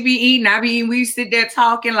she be eating, I be eating. We sit there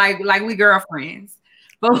talking like we girlfriends.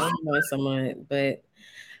 But I know someone, but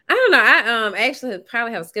I don't know. I actually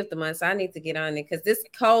probably have skipped a month, so I need to get on it because this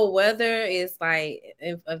cold weather is like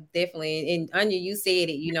definitely. And Anya, you said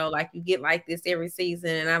it. You know, like you get like this every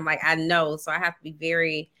season, and I'm like, I know, so I have to be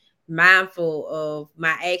very mindful of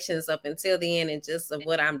my actions up until the end and just of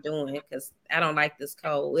what I'm doing because I don't like this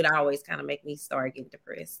cold. It always kind of make me start getting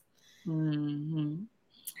depressed. Mm-hmm.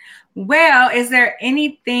 Well, is there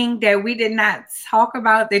anything that we did not talk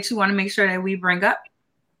about that you want to make sure that we bring up?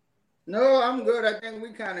 No, I'm good. I think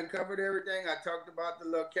we kind of covered everything. I talked about the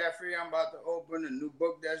little cafe I'm about to open, a new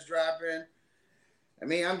book that's dropping. I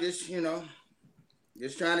mean, I'm just, you know,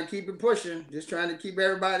 just trying to keep it pushing, just trying to keep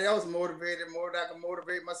everybody else motivated more than I can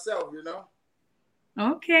motivate myself, you know?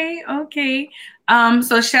 Okay.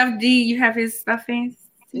 So Chef D, you have his stuff in?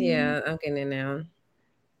 Yeah, I'm getting it now.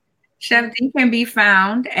 Chef D can be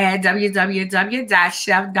found at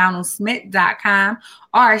www.chefdonaldsmith.com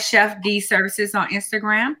or Chef D Services on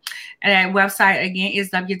Instagram. And that website again is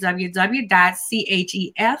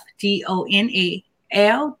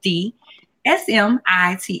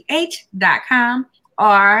www.chefdonaldsmith.com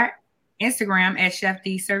or Instagram at Chef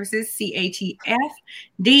D Services,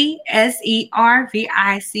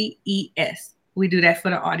 CHEFDSERVICES. We do that for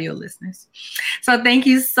the audio listeners. So thank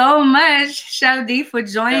you so much, Chef D, for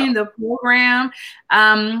joining the program.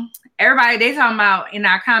 Everybody, they talking about in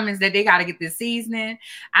our comments that they got to get this seasoning.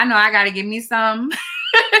 I know I got to get me some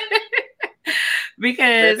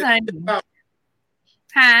because, I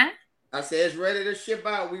said it's ready to ship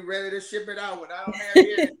out. We ready to ship it out. What I don't have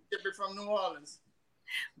here, ship it from New Orleans.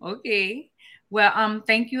 Okay. Well,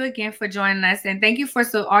 thank you again for joining us, and thank you for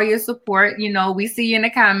all your support. You know, we see you in the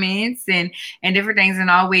comments and different things, and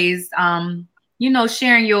always, you know,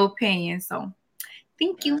 sharing your opinion. So,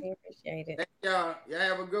 thank you. I appreciate it. Thank y'all. Y'all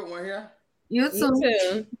have a good one here. You too. You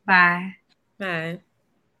too. Bye. Bye.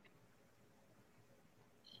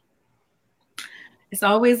 It's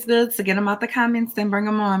always good to get them out the comments and bring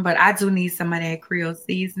them on, but I do need some of that Creole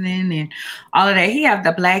seasoning and all of that. He have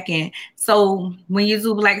the blackened. So when you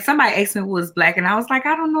do black, somebody asked me what was black, and I was like,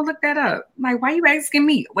 I don't know, look that up. I'm like, why you asking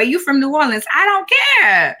me? Well, you from New Orleans? I don't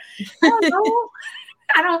care. I don't know.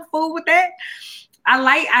 I don't fool with that.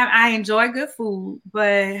 I enjoy good food,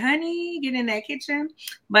 but honey, get in that kitchen.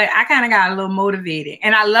 But I kind of got a little motivated,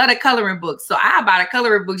 and I love the coloring books. So I buy the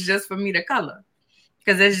coloring books just for me to color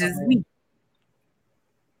because it's just me.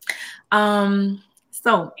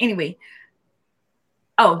 So anyway,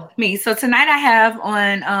 me. So tonight I have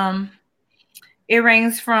on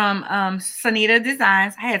earrings from Sanita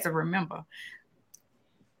Designs. I had to remember.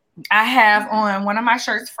 I have on one of my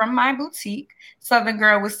shirts from my boutique, Southern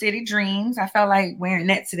Girl with City Dreams. I felt like wearing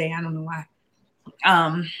that today. I don't know why.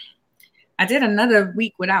 I did another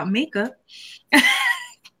week without makeup.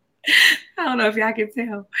 I don't know if y'all can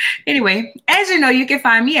tell. Anyway, as you know, you can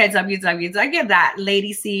find me at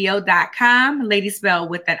www.ladyceo.com, lady spelled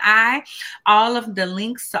with an I. All of the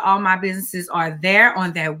links to all my businesses are there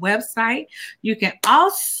on that website. You can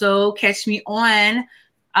also catch me on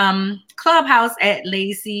Clubhouse at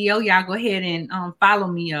Lady CEO. Y'all go ahead and follow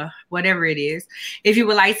me or whatever it is. If you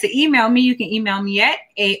would like to email me, you can email me at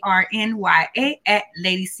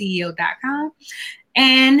arnya@ladyceo.com.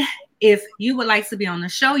 And if you would like to be on the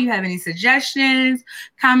show, you have any suggestions,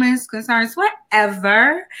 comments, concerns,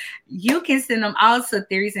 whatever, you can send them all to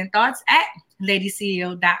theories and thoughts at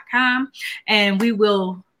ladyceo.com, and we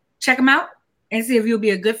will check them out and see if you'll be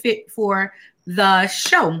a good fit for the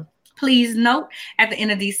show. Please note, at the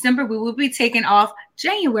end of December, we will be taking off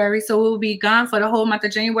January, so we will be gone for the whole month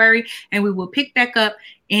of January, and we will pick back up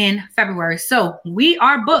in February. So we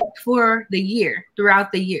are booked for the year,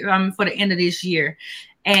 throughout the year, for the end of this year.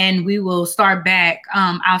 And we will start back.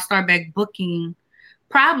 I'll start back booking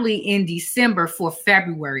probably in December for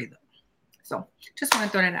February, though. So just want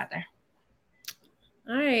to throw that out there.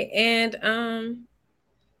 All right, and I'm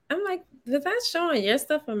like, was I showing your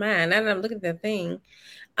stuff or mine? Now that I'm looking at the thing.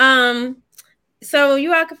 So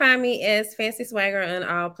you all can find me as Fancy Swagger on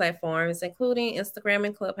all platforms, including Instagram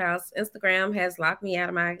and Clubhouse. Instagram has locked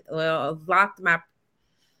my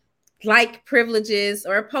like privileges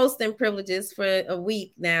or posting privileges for a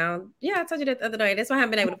week now. Yeah, I told you that the other day. That's why I haven't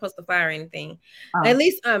been able to post a flyer or anything, at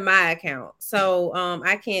least on my account. So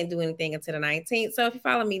I can't do anything until the 19th. So if you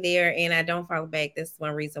follow me there and I don't follow back, that's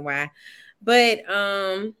one reason why. But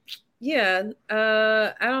yeah,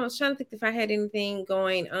 I was trying to think if I had anything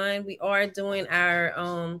going on. We are doing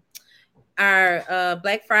our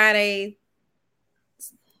Black Friday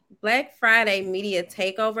media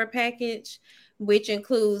takeover package, which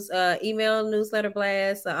includes email newsletter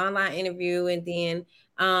blast, an online interview, and then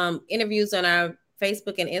interviews on our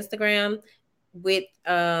Facebook and Instagram with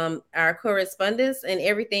our correspondents, and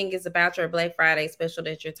everything is about your Black Friday special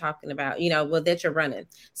that you're talking about, that you're running.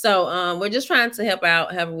 So we're just trying to help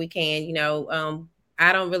out however we can.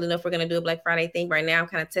 I don't really know if we're going to do a Black Friday thing right now. I'm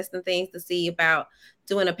kind of testing things to see about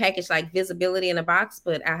doing a package like visibility in a box,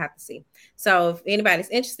 but I have to see. So if anybody's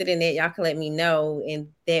interested in it, y'all can let me know, and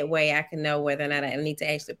that way I can know whether or not I need to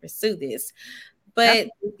actually pursue this. But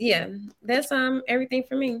yeah, that's everything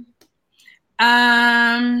for me.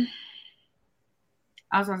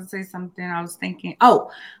 I was going to say something. I was thinking,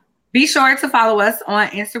 be sure to follow us on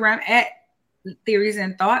Instagram at Theories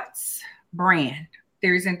and Thoughts Brand.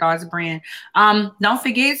 Theories and Thoughts Brand. Don't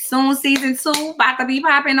forget, soon season 2 about to be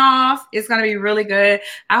popping off. It's going to be really good.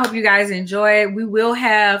 I hope you guys enjoy it. We will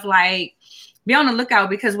have be on the lookout,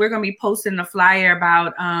 because we're going to be posting a flyer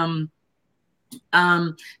about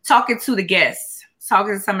talking to the guests,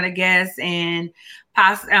 talking to some of the guests, and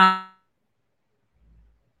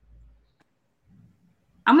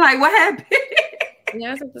I'm like, what happened? Yeah,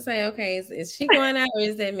 I was about to say, okay, is she going out or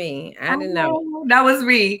is that me? I didn't know. That was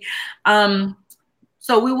me.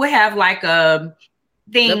 So we will have a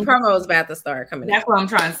thing. The promo is about to start coming. That's what I'm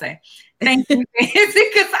trying to say. Thank you,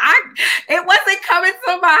 because it wasn't coming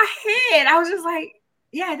to my head. I was just like,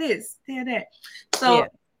 yeah, it is. Yeah, that. So yeah.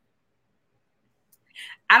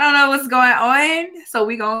 I don't know what's going on. So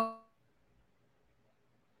we going.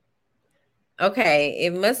 Okay,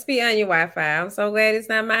 it must be on your Wi-Fi. I'm so glad it's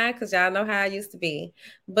not mine, because y'all know how I used to be.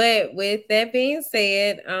 But with that being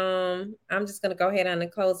said, I'm just gonna go ahead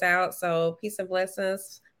and close out. So peace and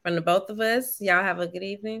blessings from the both of us. Y'all have a good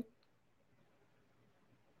evening.